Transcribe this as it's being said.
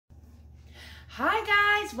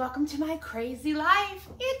guys, welcome to my crazy life.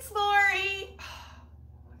 It's Lori.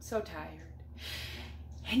 I'm so tired.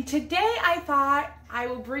 And today I thought I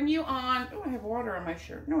will bring you on, oh, I have water on my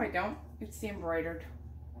shirt. No, I don't. It's the embroidered.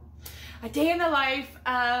 A day in the life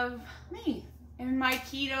of me and my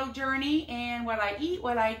keto journey and what I eat,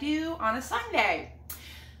 what I do on a Sunday.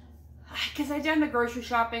 Because I've done the grocery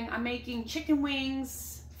shopping. I'm making chicken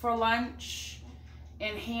wings for lunch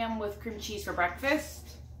and ham with cream cheese for breakfast.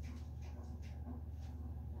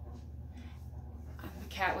 The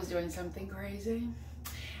cat was doing something crazy.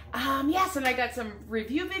 Yes, and I got some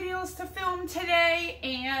review videos to film today.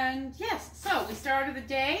 And yes, so we started the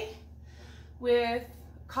day with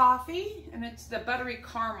coffee, and it's the buttery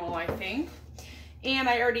caramel, I think. And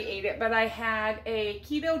I already ate it, but I had a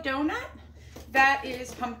keto donut that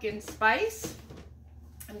is pumpkin spice.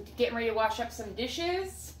 I'm getting ready to wash up some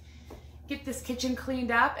dishes, get this kitchen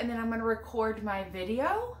cleaned up, and then I'm gonna record my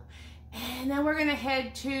video. And then we're gonna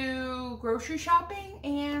head to grocery shopping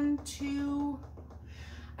and to,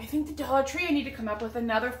 I think, the Dollar Tree. I need to come up with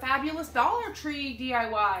another fabulous Dollar Tree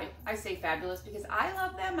DIY. I say fabulous because I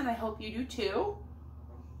love them and I hope you do too.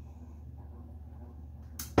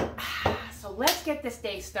 So let's get this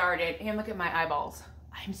day started. And look at my eyeballs.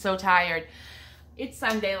 I'm so tired. It's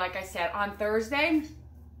Sunday, like I said. On Thursday,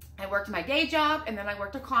 I worked my day job, and then I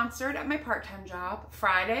worked a concert at my part-time job.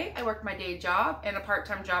 Friday, I worked my day job and a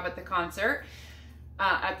part-time job at the concert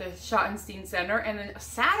at the Schottenstein Center. And then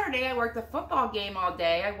Saturday, I worked the football game all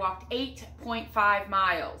day. I walked 8.5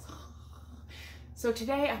 miles. So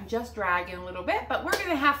today, I'm just dragging a little bit, but we're going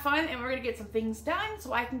to have fun, and we're going to get some things done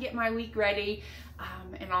so I can get my week ready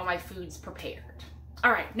and all my foods prepared.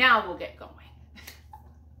 All right, now we'll get going.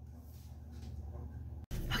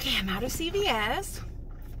 Okay, I'm out of CVS.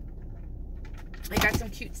 I got some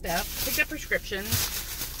cute stuff. Picked up prescriptions.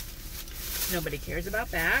 Nobody cares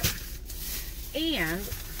about that. And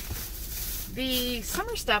the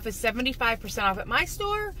summer stuff is 75% off at my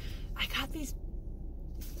store. I got these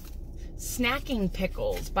snacking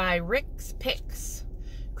pickles by Rick's Picks.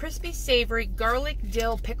 Crispy, savory, garlic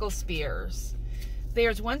dill pickle spears.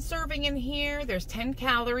 There's 1 serving in here. There's 10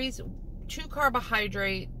 calories, 2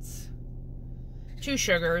 carbohydrates, 2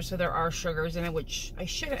 sugars, so there are sugars in it, which I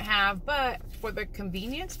shouldn't have, but for the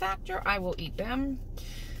convenience factor, I will eat them.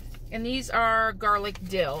 And these are garlic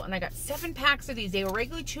dill, and I got 7 packs of these. They were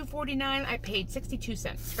regularly $2.49. I paid 62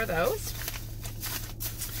 cents for those.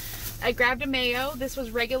 I grabbed a mayo. This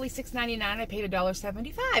was regularly $6.99. I paid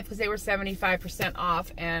 $1.75 because they were 75%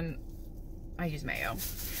 off, and I use mayo.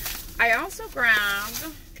 I also grabbed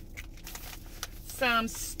some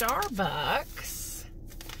Starbucks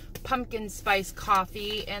pumpkin spice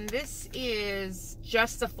coffee, and this is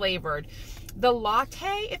just the flavored. The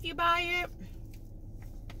latte, if you buy it,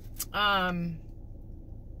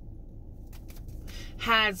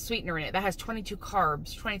 has sweetener in it. That has 22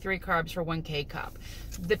 carbs, 23 carbs for 1 K-cup.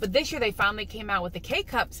 But this year they finally came out with the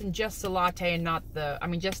K-cups and just the latte and not the, I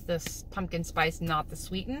mean, just this pumpkin spice, not the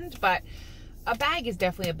sweetened. But a bag is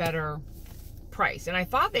definitely a better price. And I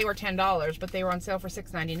thought they were $10, but they were on sale for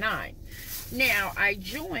 $6.99. Now, I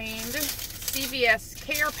joined CVS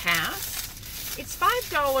Care Pass. It's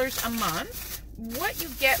 $5 a month. What you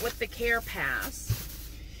get with the Care Pass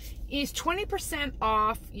is 20%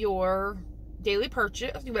 off your daily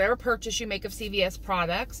purchase, whatever purchase you make of CVS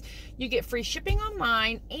products. You get free shipping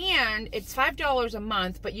online, and it's $5 a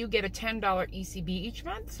month, but you get a $10 ECB each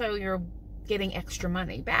month, so you're getting extra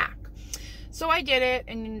money back. So I did it,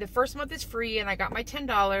 and the first month is free, and I got my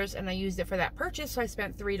 $10, and I used it for that purchase, so I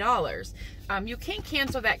spent $3. You can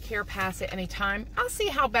cancel that Care Pass at any time. I'll see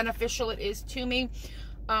how beneficial it is to me,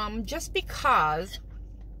 just because,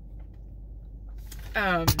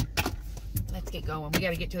 let's get going. We got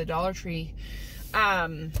to get to the Dollar Tree.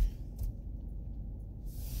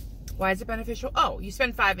 Why is it beneficial? Oh, you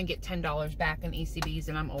spend $5 and get $10 back in ECBs,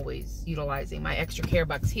 and I'm always utilizing my extra care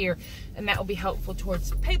bucks here, and that will be helpful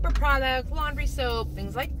towards paper products, laundry soap,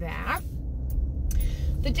 things like that.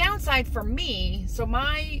 The downside for me, so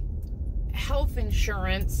my health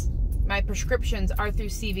insurance, my prescriptions are through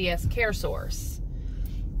CVS CareSource.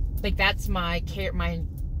 Like, that's my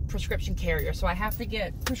prescription carrier, so I have to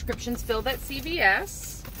get prescriptions filled at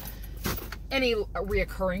CVS, any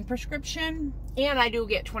reoccurring prescription, and I do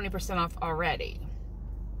get 20% off already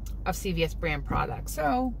of CVS brand products.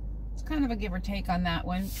 So it's kind of a give or take on that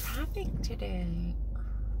one. Traffic today.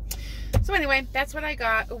 So anyway, that's what I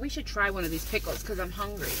got. Oh, we should try one of these pickles because I'm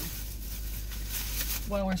hungry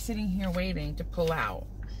while we're sitting here waiting to pull out.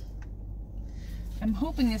 I'm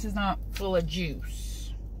hoping this is not full of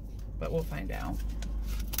juice, but we'll find out.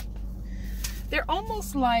 They're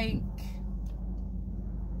almost like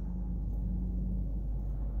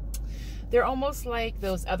They're almost like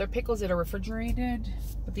those other pickles that are refrigerated,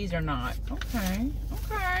 but these are not. Okay,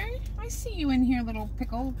 okay. I see you in here, little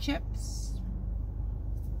pickle chips.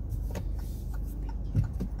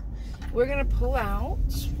 We're gonna pull out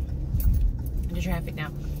into traffic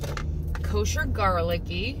now. Kosher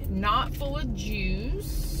garlicky, not full of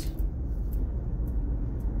juice.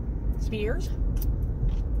 Spears,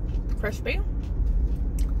 crispy,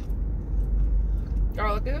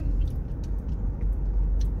 garlicky.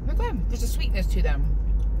 They're good. There's a sweetness to them.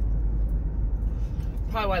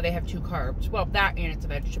 Probably why they have 2 carbs. Well, that and it's a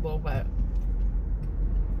vegetable, but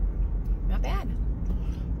not bad.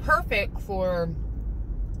 Perfect for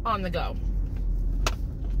on the go.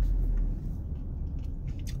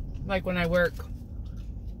 Like when I work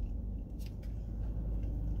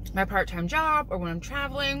my part-time job or when I'm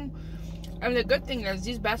traveling. And the good thing is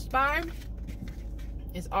these Best Buy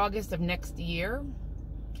is August of next year.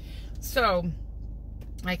 So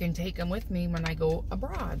I can take them with me when I go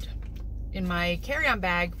abroad in my carry-on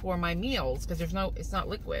bag for my meals because it's not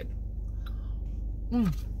liquid.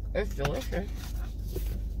 It's delicious.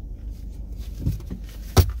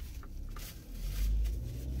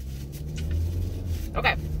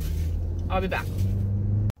 Okay, I'll be back.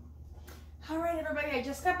 All right, everybody, I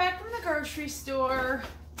just got back from the grocery store.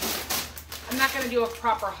 I'm not gonna do a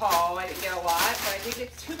proper haul. I didn't get a lot, but I did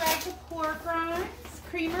get 2 bags of pork rinds,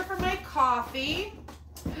 creamer for my coffee.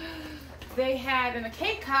 They had in a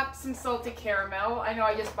K-cup some salted caramel. I know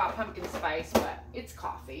I just bought pumpkin spice, but it's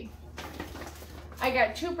coffee. I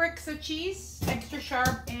got 2 bricks of cheese, extra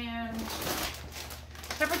sharp and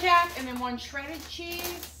pepper jack, and then 1 shredded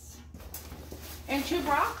cheese, and 2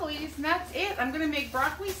 broccolis, and that's it. I'm gonna make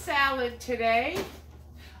broccoli salad today.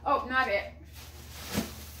 Oh, not it.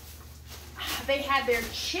 They had their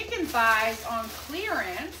chicken thighs on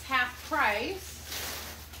clearance, half price.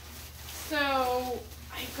 So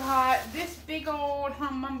I got this big old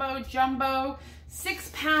mumbo jumbo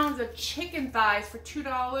 6 pounds of chicken thighs for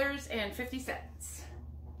 $2.50.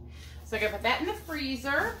 So I gotta put that in the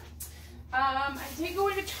freezer. I did go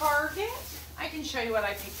into Target. I can show you what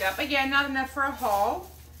I picked up. Again, not enough for a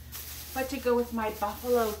haul, but to go with my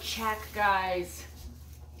buffalo check, guys.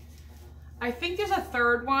 I think there's a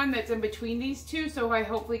 3rd one that's in between these 2, so I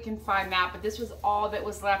hopefully can find that. But this was all that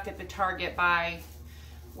was left at the Target by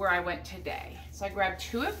where I went today. So I grabbed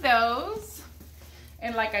 2 of those.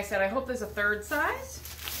 And like I said, I hope there's a 3rd size.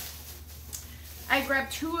 I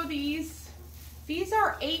grabbed 2 of these. These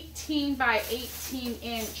are 18 by 18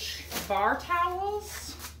 inch bar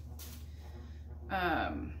towels.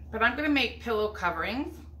 But I'm gonna make pillow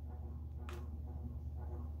coverings.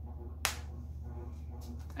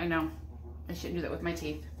 I know, I shouldn't do that with my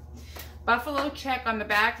teeth. Buffalo check on the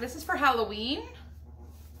back. This is for Halloween.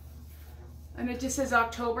 And it just says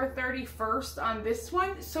October 31st on this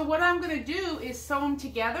one. So what I'm gonna do is sew them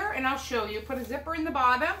together and I'll show you. Put a zipper in the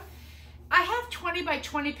bottom. I have 20 by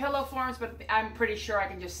 20 pillow forms, but I'm pretty sure I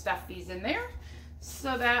can just stuff these in there.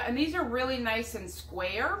 So that, and these are really nice and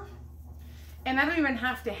square. And I don't even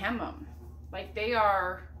have to hem them. Like they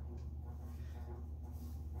are,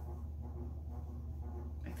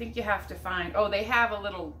 I think you have to find, oh, they have a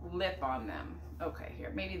little lip on them. Okay,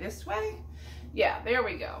 here, maybe this way? Yeah, there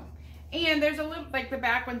we go. And there's a little, like the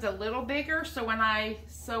back one's a little bigger, so when I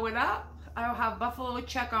sew it up, I'll have buffalo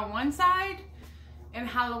check on one side and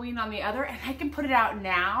Halloween on the other, and I can put it out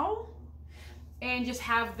now and just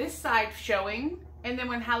have this side showing, and then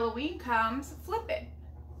when Halloween comes, flip it.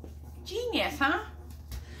 Genius, huh?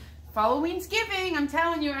 Halloween's giving, I'm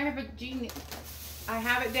telling you, I have a genius. I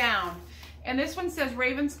have it down. And this one says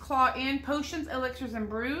Raven's Claw in Potions, Elixirs, and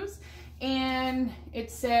Brews. And it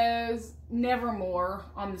says Nevermore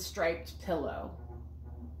on the striped pillow.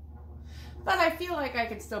 But I feel like I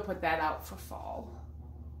could still put that out for fall.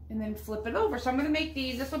 And then flip it over. So I'm going to make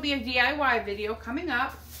these. This will be a DIY video coming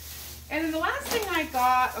up. And then the last thing I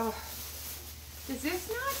got, oh, does this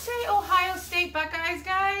not say Ohio State Buckeyes,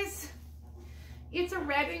 guys? It's a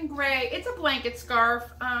red and gray. It's a blanket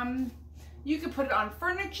scarf. You could put it on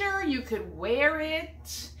furniture. You could wear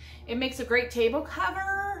it. It makes a great table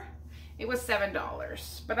cover. It was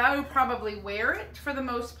 $7. But I would probably wear it for the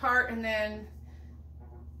most part and then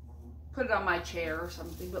put it on my chair or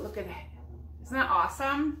something. But look at it. Isn't that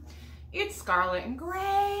awesome? It's scarlet and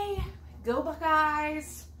gray. Go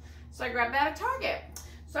Buckeyes. So I grabbed that at Target.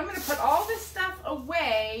 So I'm going to put all this stuff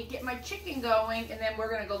away, get my chicken going, and then we're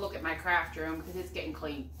going to go look at my craft room because it's getting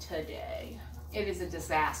clean today. It is a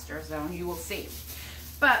disaster zone, you will see.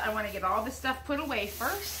 But I want to get all this stuff put away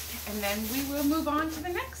first, and then we will move on to the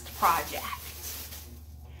next project.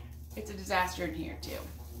 It's a disaster in here too.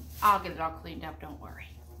 I'll get it all cleaned up, don't worry.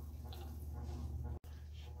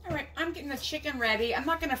 All right, I'm I'm getting the chicken ready. I'm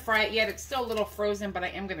not going to fry it yet. It's still a little frozen, but I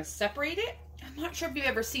am going to separate it. I'm not sure if you've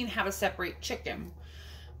ever seen how to separate chicken.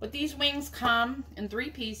 But these wings come in 3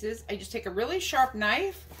 pieces. I just take a really sharp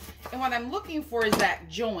knife. And what I'm looking for is that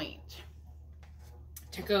joint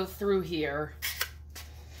to go through here.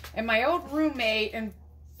 And my old roommate and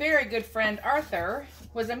very good friend Arthur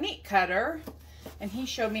was a meat cutter. And he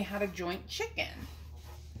showed me how to joint chicken.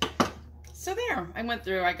 So there, I went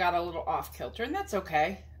through, I got a little off kilter, and that's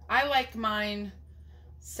okay. I like mine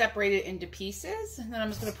separated into pieces, and then I'm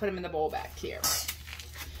just gonna put them in the bowl back here.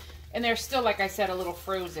 And they're still, like I said, a little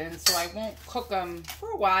frozen, so I won't cook them for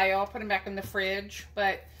a while. I'll put them back in the fridge,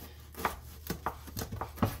 but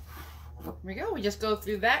here we go. We just go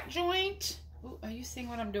through that joint. Ooh, are you seeing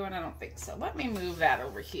what I'm doing? I don't think so. Let me move that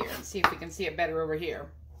over here and see if we can see it better over here.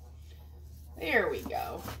 There we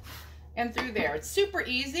go. And through there. It's super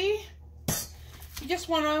easy. You just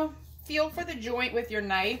want to feel for the joint with your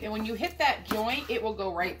knife, and when you hit that joint, it will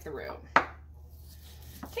go right through.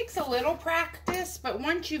 Takes a little practice, but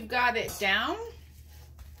once you've got it down,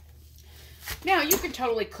 now you can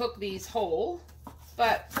totally cook these whole,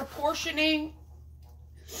 but for portioning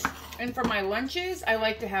and for my lunches, I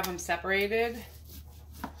like to have them separated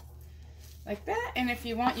like that. And if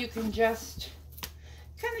you want, you can just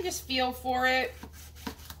kind of just feel for it.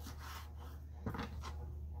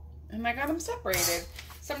 And I got them separated.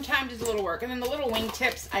 Sometimes it's a little work. And then the little wing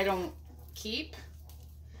tips I don't keep.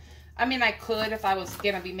 I mean, I could if I was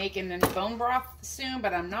going to be making any bone broth soon,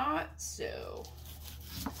 but I'm not. So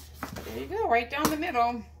there you go, right down the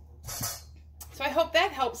middle. So I hope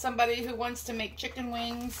that helps somebody who wants to make chicken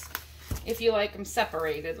wings if you like them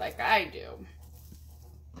separated like I do.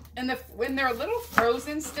 And when they're a little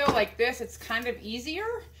frozen still like this, it's kind of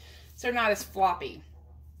easier. So they're not as floppy.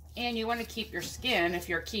 And you want to keep your skin if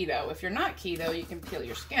you're keto. If you're not keto, you can peel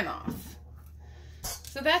your skin off.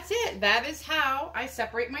 So that's it. That is how I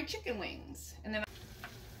separate my chicken wings. And then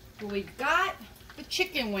we've got the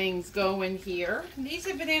chicken wings going here. These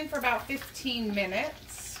have been in for about 15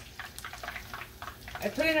 minutes. I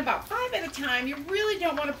put in about 5 at a time. You really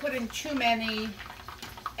don't want to put in too many,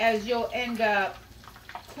 as you'll end up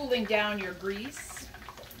cooling down your grease,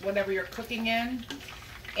 whatever you're cooking in,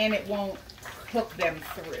 and it won't cook them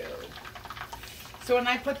through. So when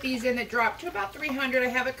I put these in, it dropped to about 300. I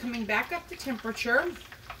have it coming back up to temperature.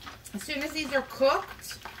 As soon as these are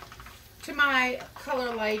cooked to my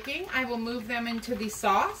color liking, I will move them into the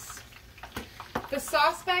sauce. The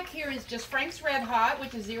sauce back here is just Frank's Red Hot,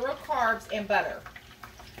 which is 0 carbs and butter.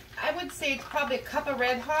 I would say it's probably a cup of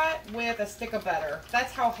Red Hot with a stick of butter.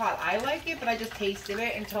 That's how hot I like it, but I just tasted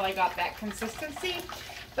it until I got that consistency.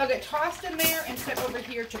 They'll get tossed in there and set over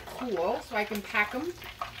here to cool so I can pack them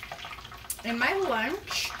in my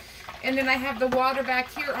lunch. And then I have the water back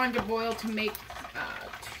here on to boil to make,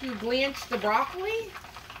 to blanch the broccoli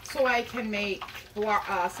so I can make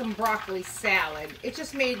some broccoli salad. It's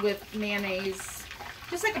just made with mayonnaise,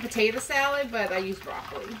 just like a potato salad, but I use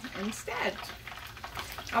broccoli instead.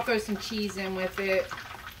 I'll throw some cheese in with it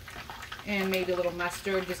and maybe a little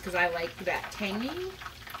mustard just because I like that tangy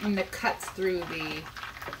and the cuts through the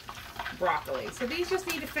broccoli. So these just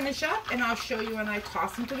need to finish up, and I'll show you when I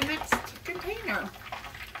toss them to the next container.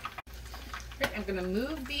 Right, I'm going to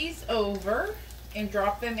move these over and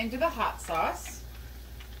drop them into the hot sauce.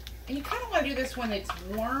 And you kind of want to do this when it's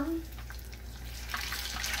warm.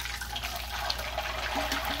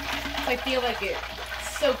 I feel like it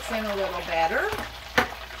soaks in a little better.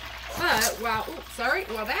 But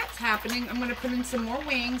while that's happening, I'm going to put in some more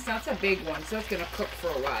wings. That's a big one, so it's going to cook for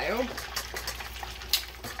a while.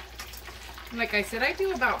 Like I said, I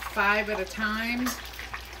do about 5 at a time,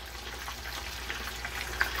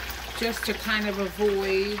 just to kind of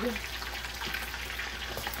avoid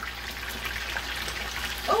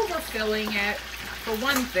overfilling it, for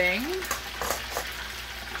one thing.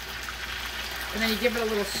 And then you give it a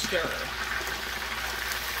little stir.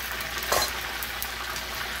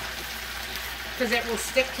 Because it will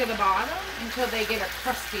stick to the bottom until they get a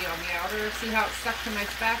crusty on the outer. See how it's stuck to my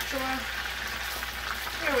spatula?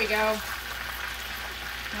 There we go.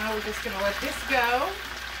 Now we're just going to let this go.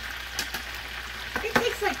 It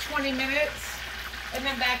takes like 20 minutes. And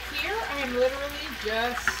then back here, I am literally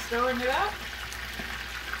just stirring it up.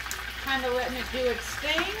 Kind of letting it do its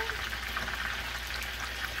thing.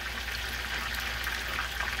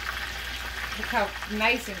 Look how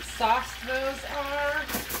nice and soft those are.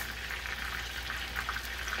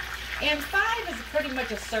 And 5 is pretty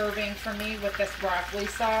much a serving for me with this broccoli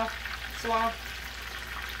sauce.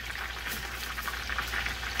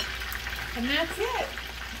 And that's it.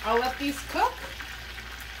 I'll let these cook,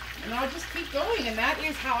 and I'll just keep going. And that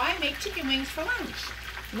is how I make chicken wings for lunch.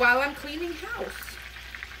 while I'm cleaning house.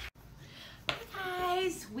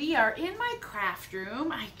 Guys, we are in my craft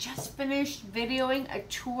room. I just finished videoing a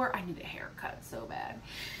tour. I need a haircut so bad.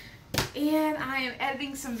 And I am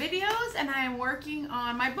editing some videos, and I am working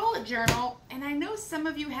on my bullet journal. And I know some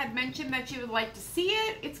of you had mentioned that you would like to see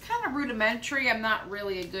it. It's kind of rudimentary. I'm not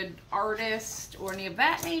really a good artist or any of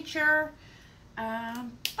that nature.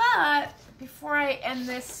 But before I end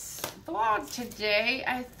this vlog today,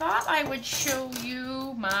 I thought I would show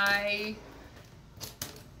you my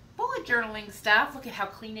bullet journaling stuff. Look at how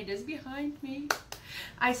clean it is behind me.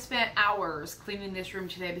 I spent hours cleaning this room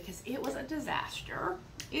today because it was a disaster.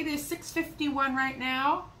 It is 6:51 right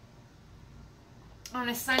now on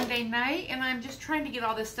a Sunday night, and I'm just trying to get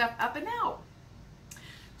all this stuff up and out.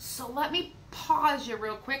 So let me pause you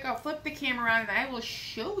real quick. I'll flip the camera around and I will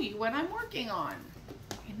show you what I'm working on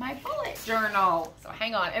in my bullet journal. So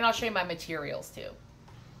hang on, and I'll show you my materials too.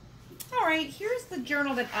 All right, here's the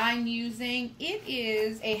journal that I'm using. It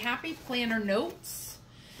is a Happy Planner Notes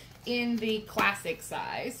in the classic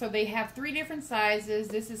size. So they have 3 different sizes.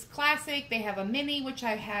 This is classic. They have a mini, which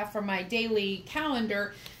I have for my daily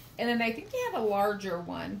calendar. And then I think they have a larger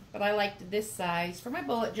one, but I liked this size for my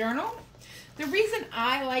bullet journal. The reason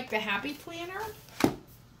I like the Happy Planner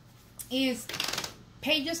is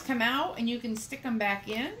pages come out and you can stick them back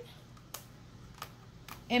in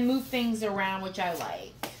and move things around, which I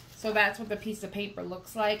like. So that's what the piece of paper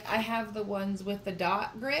looks like. I have the ones with the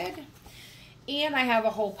dot grid, and I have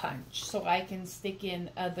a hole punch so I can stick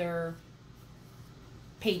in other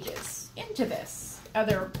pages into this.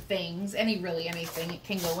 Other things, really anything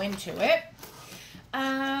can go into it.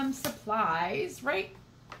 Supplies. Right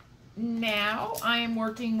now I am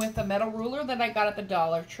working with a metal ruler that I got at the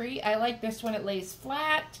Dollar Tree. I like this one. It lays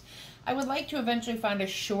flat. I would like to eventually find a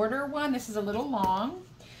shorter one. This is a little long.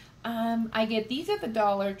 I get these at the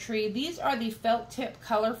Dollar Tree. These are the felt tip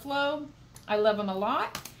Color Flow. I love them a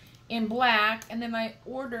lot. In black, and then I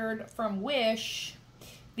ordered from Wish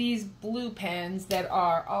these blue pens that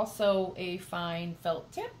are also a fine felt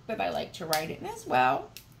tip that I like to write in as well.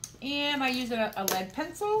 And I use a lead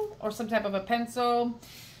pencil or some type of a pencil.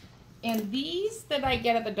 And these that I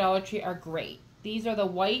get at the Dollar Tree are great. These are the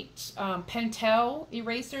white Pentel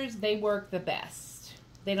erasers. They work the best.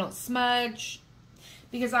 They don't smudge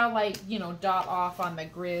because I like, you know, dot off on the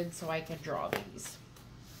grid so I can draw these.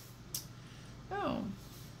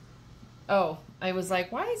 Oh, I was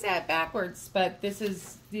like, why is that backwards? But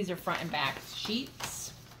these are front and back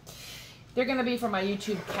sheets. They're going to be for my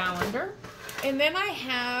YouTube calendar. And then I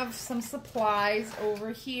have some supplies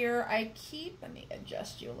over here. Let me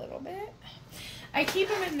adjust you a little bit. I keep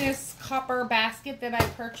them in this copper basket that I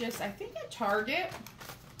purchased, I think at Target.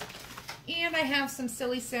 And I have some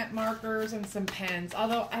Silly Scent markers and some pens.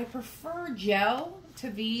 Although I prefer gel to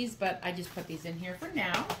these, but I just put these in here for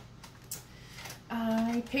now.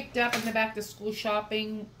 I picked up in the back to school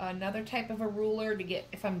shopping another type of a ruler to get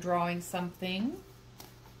if I'm drawing something.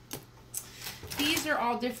 These are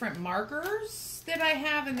all different markers that I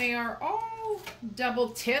have, and they are all double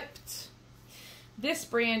tipped. This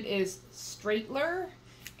brand is Straightler,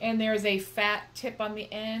 and there's a fat tip on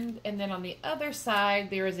the end, and then on the other side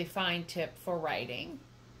there is a fine tip for writing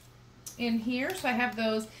in here. So I have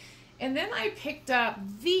those, and then I picked up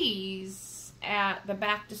these at the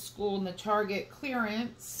back to school and the Target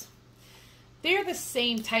clearance. They're the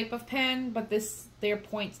same type of pen, but their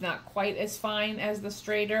point's not quite as fine as the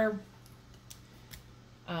straighter.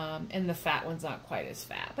 And the fat one's not quite as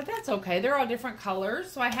fat, but that's okay. They're all different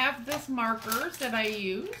colors. So I have this markers that I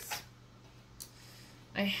use.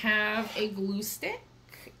 I have a glue stick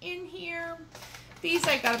in here. These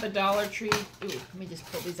I got at the Dollar Tree. Ooh, let me just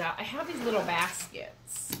pull these out. I have these little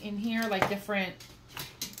baskets in here, like different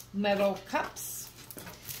metal cups.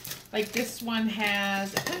 Like this one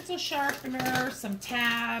has a pencil sharpener, some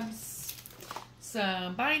tabs,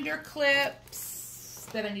 some binder clips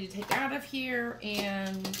that I need to take out of here,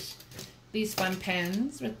 and these fun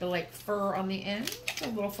pens with the like fur on the end, the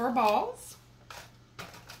little fur balls.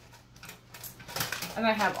 And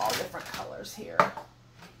I have all different colors here.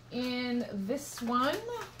 In this one,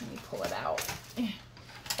 let me pull it out.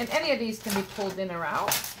 And any of these can be pulled in or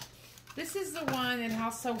out. This is the one that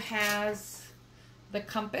also has the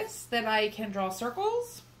compass that I can draw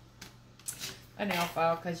circles. A nail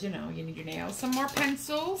file, because you know you need your nails. Some more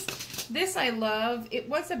pencils. This I love. It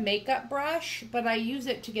was a makeup brush, but I use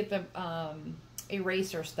it to get the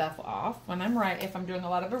eraser stuff off when I'm if I'm doing a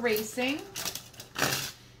lot of erasing.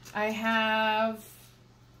 I have,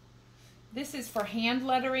 this is for hand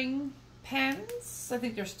lettering pens. I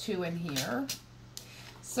think there's 2 in here.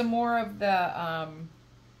 Some more of the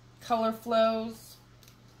Color Flows.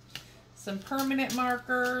 some permanent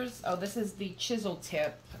markers. Oh, this is the chisel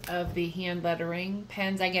tip of the hand lettering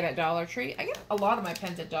pens I get at Dollar Tree. I get a lot of my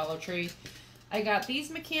pens at Dollar Tree. I got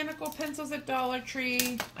these mechanical pencils at Dollar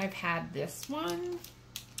Tree. I've had this one.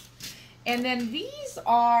 And then these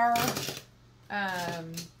are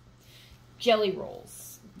jelly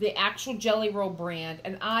rolls. The actual Jelly Roll brand.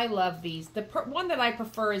 And I love these. The one that I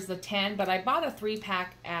prefer is the 10, but I bought a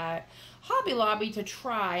 3-pack at Hobby Lobby to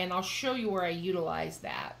try, and I'll show you where I utilize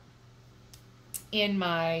that in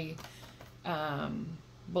my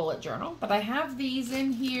bullet journal. But I have these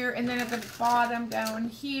in here, and then at the bottom down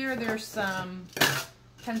here, there's some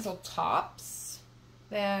pencil tops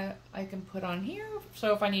that I can put on here.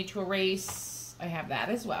 So if I need to erase, I have that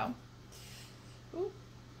as well. Ooh.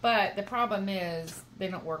 But the problem is they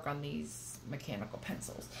don't work on these mechanical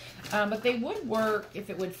pencils. But they would work if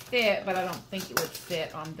it would fit, but I don't think it would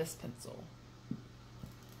fit on this pencil.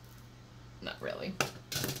 Not really.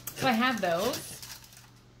 So I have those.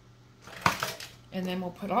 And then we'll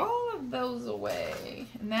put all of those away.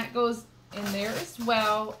 And that goes in there as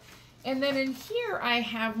well. And then in here I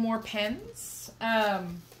have more pens.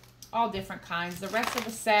 All different kinds. The rest of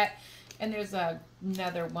the set. And there's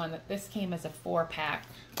another one. This came as a 4-pack.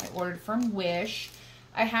 I ordered from Wish.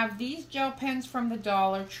 I have these gel pens from the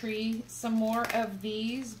Dollar Tree. Some more of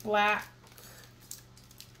these black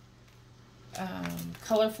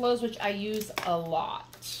color flows, which I use a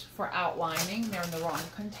lot for outlining. They're in the wrong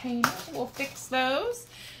container. We'll fix those.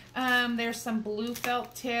 There's some blue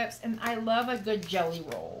felt tips, and I love a good jelly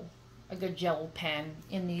roll, a good gel pen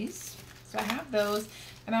in these. So I have those,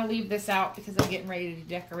 and I'll leave this out because I'm getting ready to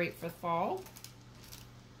decorate for fall.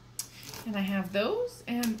 And I have those,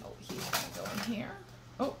 and oh, he's gonna go in here.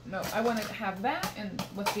 Oh, no, I want to have that and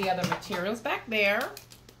with the other materials back there.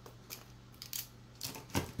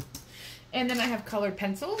 And then I have colored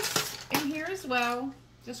pencils in here as well,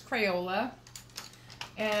 just Crayola,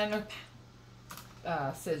 and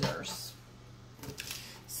scissors.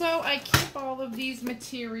 So I keep all of these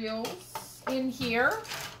materials in here.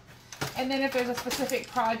 And then if there's a specific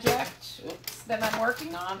project, oops, that I'm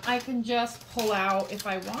working on, I can just pull out if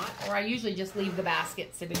I want, or I usually just leave the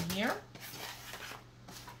basket sitting here.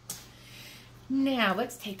 Now,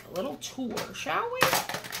 let's take a little tour, shall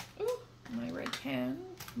we? Ooh, my red pen,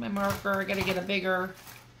 my marker. I gotta get a bigger,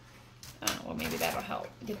 well, maybe that'll help.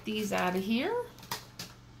 Get these out of here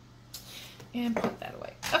and put that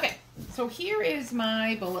away. Okay, so here is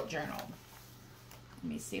my bullet journal.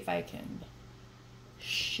 Let me see if I can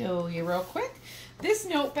show you real quick. This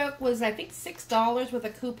notebook was, I think, $6 with a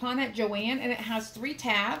coupon at Joann, and it has 3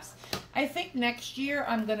 tabs. I think next year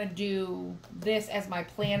I'm going to do this as my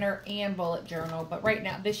planner and bullet journal, but right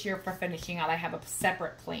now, this year for finishing out, I have a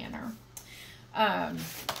separate planner. And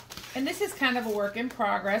this is kind of a work in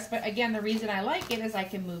progress, but again, the reason I like it is I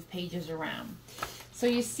can move pages around. So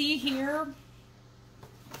you see here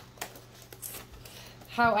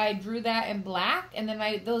how I drew that in black, and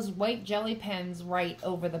then those white jelly pens right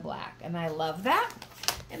over the black, and I love that.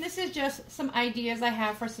 And this is just some ideas I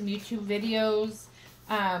have for some YouTube videos.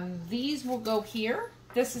 These will go here.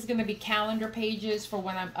 This is going to be calendar pages for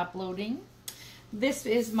when I'm uploading. This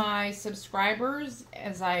is my subscribers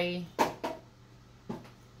as I...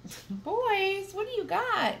 Boys, what do you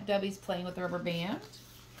got? Debbie's playing with the rubber band.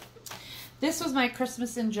 This was my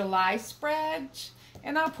Christmas in July spread.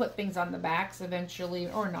 And I'll put things on the backs eventually,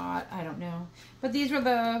 or not, I don't know. But these were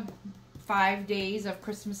the 5 days of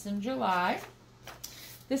Christmas in July.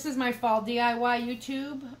 This is my fall DIY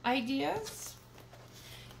YouTube ideas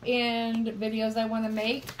and videos I want to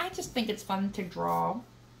make. I just think it's fun to draw.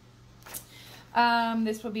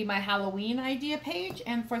 This will be my Halloween idea page,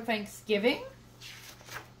 and for Thanksgiving.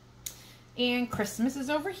 And Christmas is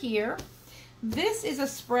over here. This is a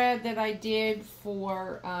spread that I did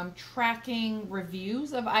for tracking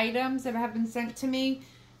reviews of items that have been sent to me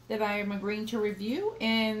that I am agreeing to review.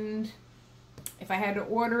 And if I had to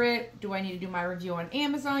order it, do I need to do my review on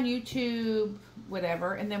Amazon, YouTube,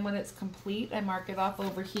 whatever. And then when it's complete, I mark it off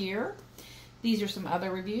over here. These are some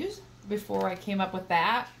other reviews before I came up with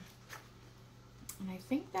that. And I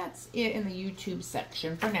think that's it in the YouTube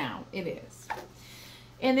section for now. It is.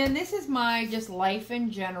 And then this is my just life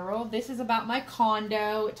in general. This is about my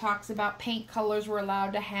condo. It talks about paint colors we're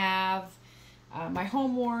allowed to have, my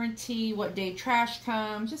home warranty, what day trash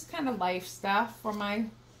comes, just kind of life stuff for my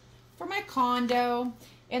condo.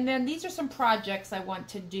 And then these are some projects I want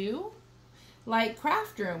to do, like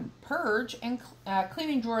craft room, purge, and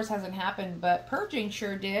cleaning drawers hasn't happened, but purging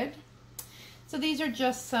sure did. So these are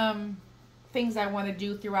just some things I want to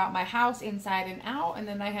do throughout my house, inside and out. And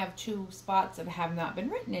then I have 2 spots that have not been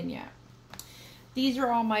written in yet. These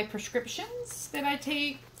are all my prescriptions that I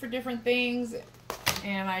take for different things.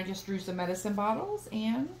 And I just drew some medicine bottles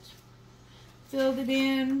and filled it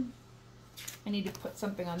in. I need to put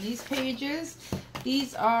something on these pages.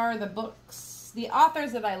 These are the books, the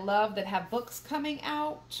authors that I love that have books coming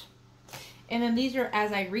out. And then these are,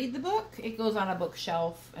 as I read the book, it goes on a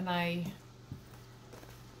bookshelf. And I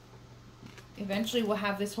eventually will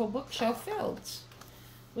have this whole bookshelf filled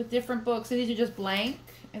with different books. And these are just blank.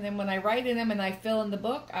 And then when I write in them and I fill in the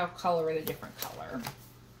book, I'll color it a different color.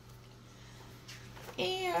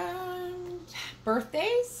 And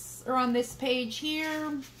birthdays are on this page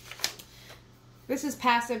here. This is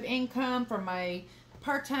passive income from my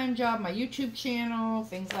part-time job, my YouTube channel,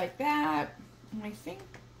 things like that. And I think,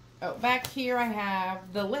 oh, back here I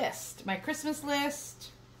have the list, my Christmas list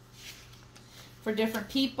for different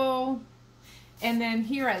people. And then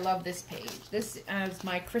here, I love this page. This is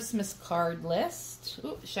my Christmas card list.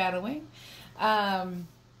 Ooh, shadowing.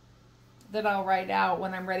 That I'll write out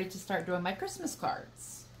when I'm ready to start doing my Christmas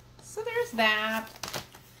cards. So there's that.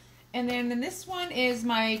 And then this one is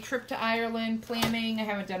my trip to Ireland planning. I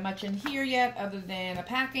haven't done much in here yet other than a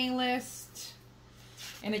packing list.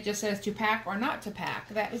 And it just says to pack or not to pack.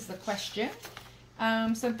 That is the question.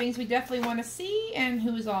 Some things we definitely want to see and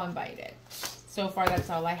who's all invited. So far, that's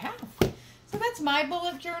all I have. So that's my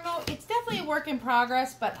bullet journal. It's definitely a work in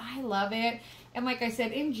progress, but I love it. And like I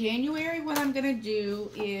said, in January, what I'm going to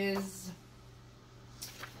do is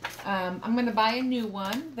I'm going to buy a new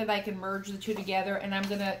one that I can merge the two together. And I'm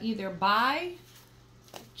going to either buy,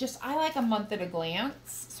 I like a month at a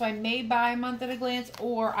glance. So I may buy a month at a glance,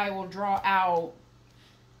 or I will draw out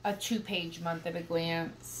a 2-page month at a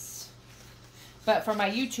glance. But for my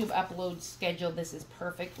YouTube upload schedule, this is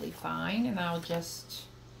perfectly fine. And I'll just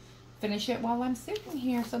finish it while I'm sitting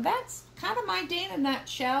here. So that's kind of my day in a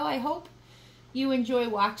nutshell. I hope you enjoy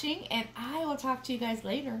watching, and I will talk to you guys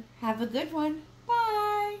later. Have a good one.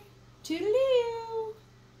 Bye. Toodaloo.